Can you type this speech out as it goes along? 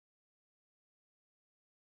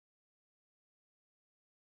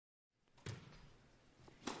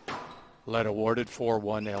Lead awarded,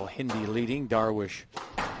 4-1 El Hindi leading. Darwish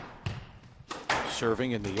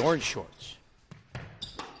serving in the orange shorts.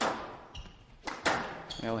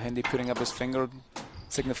 El Hindi putting up his finger,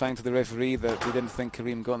 signifying to the referee that he didn't think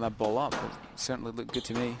Kareem got that ball up. It certainly looked good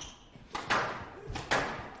to me.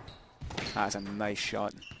 That's a nice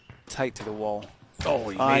shot. Tight to the wall. Oh,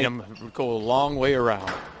 he made him go a long way around.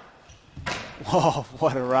 Whoa,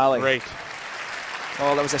 what a rally. Great.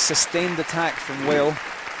 Oh, that was a sustained attack from Will.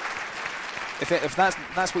 If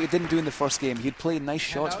that's what he didn't do in the first game, he'd play nice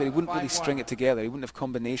shots, but he wouldn't really string it together. He wouldn't have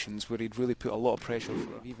combinations where he'd really put a lot of pressure.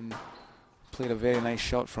 He even played a very nice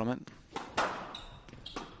shot from it.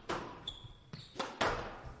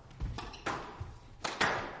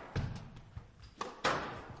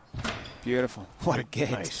 Beautiful. What a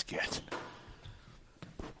get. Nice get.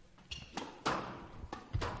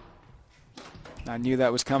 I knew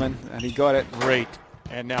that was coming, and he got it. Great.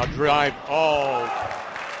 And now drive. Oh,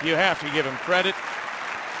 you have to give him credit.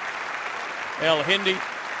 El Hindi.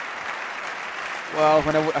 Well,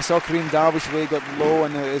 when I saw Kareem Darwish really got low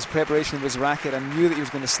in his preparation of his racket, I knew that he was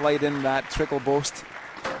going to slide in that trickle boast.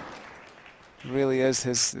 It really is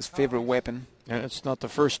his favorite weapon. And it's not the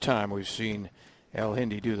first time we've seen El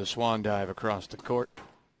Hindi do the swan dive across the court.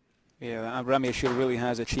 Yeah, Ramy Ashour really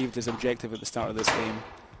has achieved his objective at the start of this game.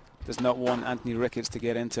 Does not want Anthony Ricketts to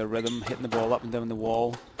get into a rhythm, hitting the ball up and down the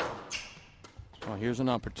wall. Well, here's an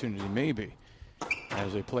opportunity maybe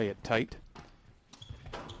as they play it tight.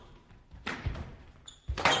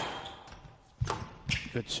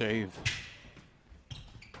 Good save.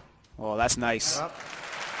 Oh, that's nice.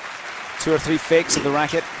 2 or 3 fakes of the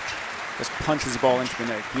racket. Just punches the ball into the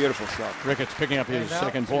net. Beautiful shot. Ricketts picking up his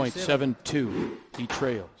second point, 7-2. He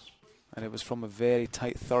trails. And it was from a very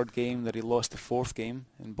tight third game that he lost the fourth game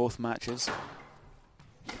in both matches.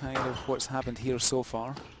 Kind of what's happened here so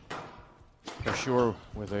far. Ashour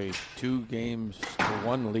with a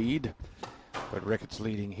 2-1 lead, but Ricketts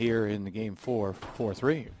leading here in the game 4,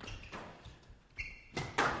 4-3. A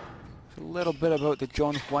little bit about the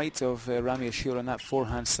John White of Ramy Ashour on that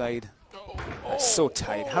forehand side. That's so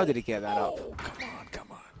tight. How did he get that up? Come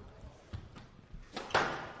on.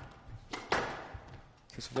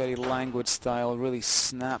 His very languid style really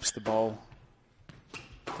snaps the ball.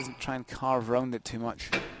 Doesn't try and carve around it too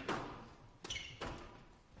much.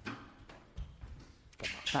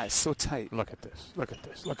 That is so tight. Look at this. Look at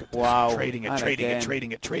this. Look at this. Wow. Trading it. Who's There's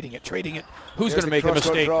going to make the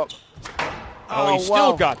mistake? Drop. Oh, he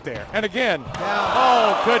still got there. And again.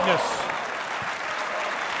 Oh, goodness.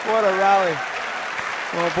 What a rally.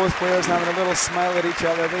 Well, both players having a little smile at each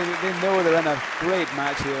other. They know they're in a great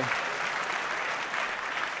match here.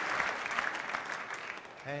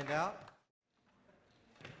 Hand out.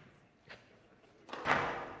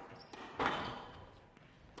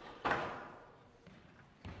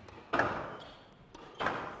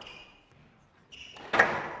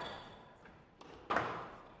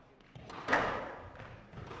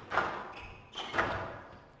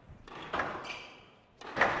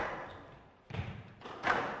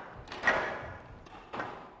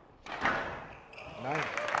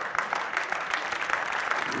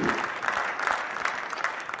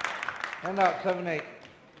 Hand out, 7-8.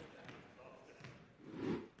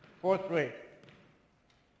 4-3.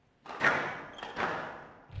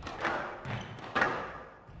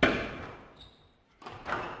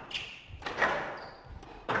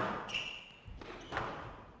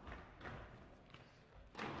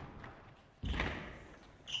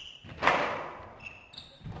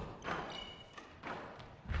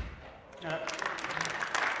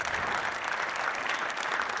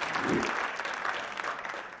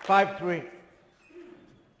 Five, 3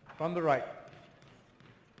 from the right.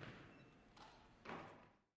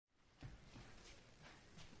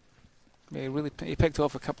 Yeah, he picked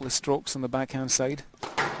off a couple of strokes on the backhand side.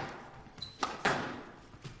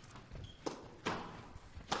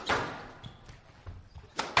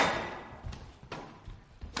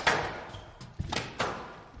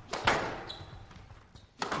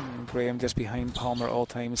 And Graham just behind Palmer at all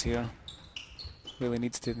times here. Really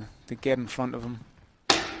needs to get in front of him.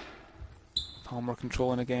 Palmer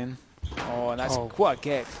controlling again. Oh, and that's what a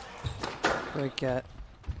get. Great get.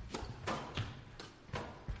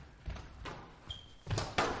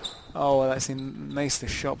 Oh, that's a nice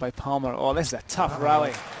shot by Palmer. Oh, this is a tough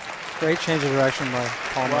rally. Great change of direction by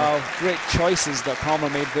Palmer. Wow, great choices that Palmer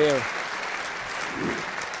made there.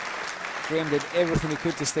 Graham did everything he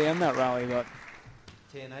could to stay in that rally, but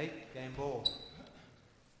 10-8, game ball.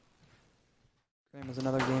 Graham has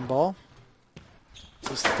another game ball.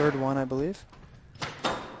 It's his third one, I believe.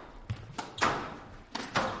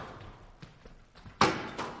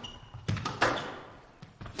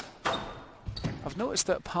 noticed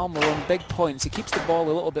that Palmer on big points, he keeps the ball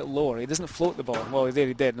a little bit lower. He doesn't float the ball. Well, there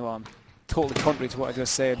he did. No, I'm totally contrary to what I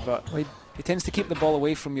just said, but he tends to keep the ball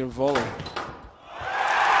away from your volley.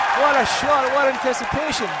 What a shot, what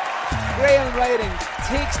anticipation. Graham Riding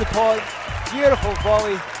takes the point, beautiful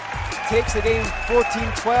volley, takes the game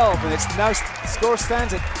 14-12, and it's now score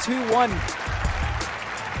stands at 2-1.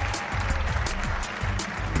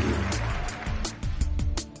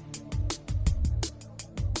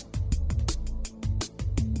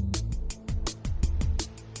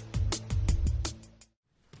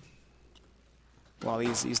 Well,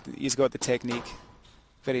 he's got the technique,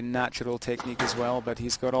 very natural technique as well, but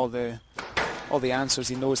he's got all the answers.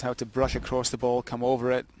 He knows how to brush across the ball, come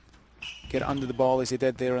over it, get under the ball as he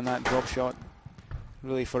did there in that drop shot.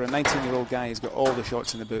 Really, for a 19-year-old guy, he's got all the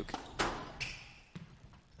shots in the book.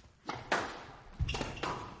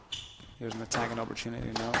 Here's an attacking opportunity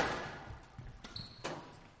now.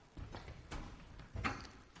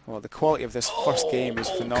 Well, the quality of this first game is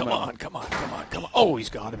phenomenal. Come on. Oh, he's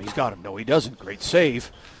got him. No, he doesn't. Great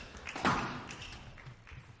save.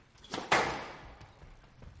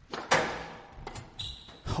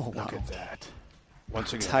 Oh, Look at that.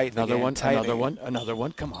 Once again, Tight another again, one, tight another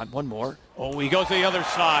one. Come on, one more. Oh, he goes to the other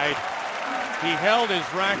side. He held his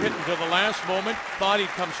racket until the last moment, thought he'd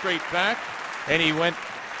come straight back, and he went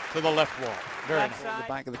to the left wall. Very nice. The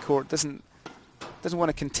back of the court doesn't want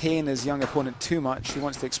to contain his young opponent too much. He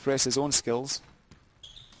wants to express his own skills.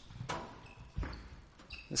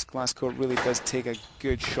 This glass court really does take a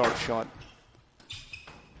good sharp shot.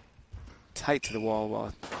 Tight to the wall.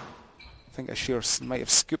 Well, I think Ashir might have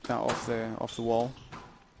scooped that off the wall.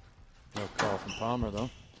 No call from Palmer though.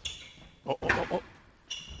 Oh.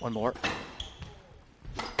 One more.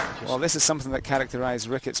 Well, this is something that characterized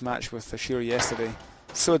Ricketts' match with Ashir yesterday.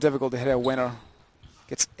 So difficult to hit a winner.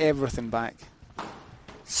 Gets everything back.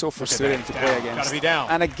 So frustrating to play against. Gotta be down.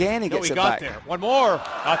 And again he gets it back. There. One more.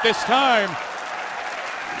 Not this time.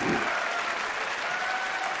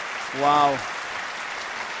 Wow.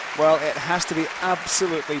 Well, it has to be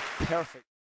absolutely perfect.